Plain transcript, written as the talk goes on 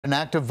An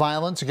act of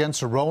violence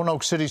against a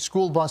Roanoke City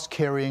school bus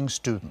carrying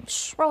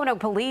students. Roanoke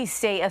police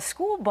say a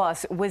school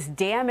bus was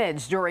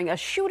damaged during a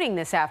shooting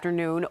this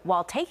afternoon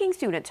while taking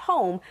students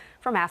home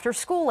from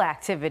after-school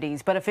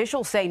activities, but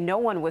officials say no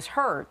one was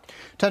hurt.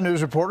 10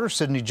 News reporter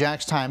Sydney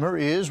Jackstimer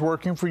is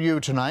working for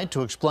you tonight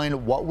to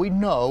explain what we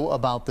know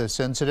about this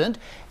incident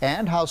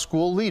and how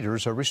school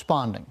leaders are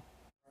responding.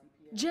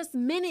 Just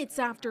minutes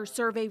after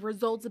survey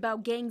results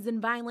about gangs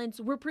and violence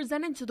were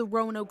presented to the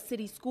Roanoke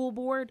City School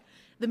Board,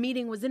 the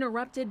meeting was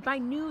interrupted by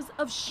news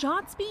of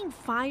shots being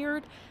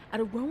fired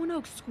at a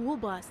Roanoke school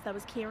bus that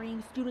was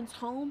carrying students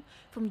home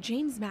from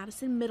James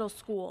Madison Middle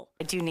School.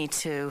 I do need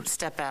to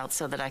step out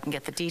so that I can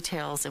get the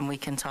details and we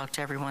can talk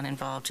to everyone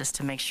involved just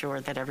to make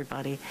sure that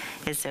everybody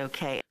is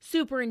okay.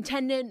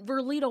 Superintendent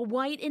Verlita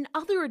White and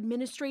other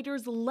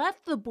administrators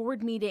left the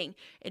board meeting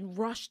and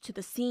rushed to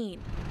the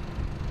scene.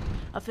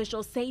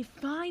 Officials say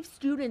 5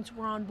 students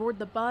were on board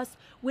the bus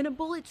when a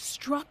bullet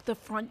struck the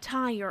front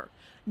tire.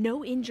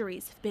 No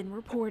injuries have been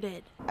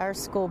reported. Our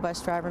school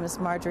bus driver, Miss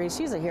Marjorie,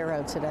 she's a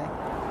hero today.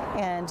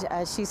 And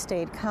she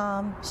stayed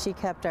calm, she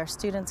kept our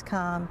students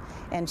calm,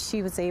 and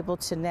she was able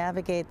to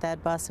navigate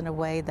that bus in a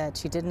way that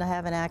she didn't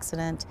have an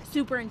accident.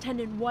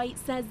 Superintendent White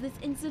says this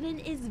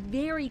incident is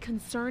very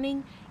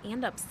concerning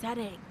and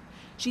upsetting.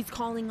 She's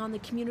calling on the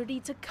community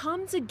to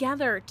come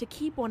together to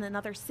keep one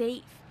another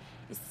safe,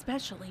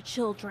 especially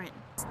children.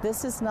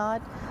 This is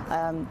not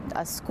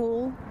a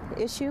school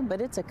issue, but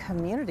it's a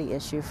community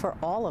issue for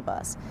all of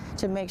us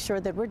to make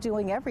sure that we're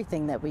doing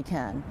everything that we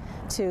can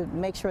to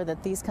make sure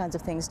that these kinds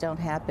of things don't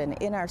happen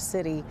in our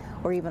city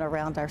or even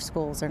around our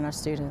schools and our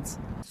students.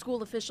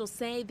 School officials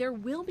say there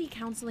will be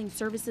counseling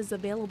services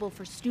available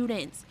for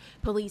students.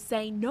 Police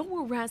say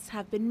no arrests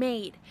have been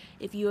made.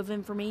 If you have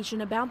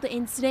information about the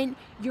incident,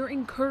 you're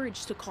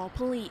encouraged to call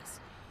police.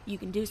 You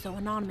can do so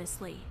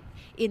anonymously.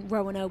 In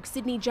Roanoke,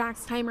 Sydney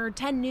Jackstimer,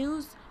 10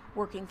 News,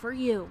 working for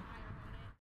you.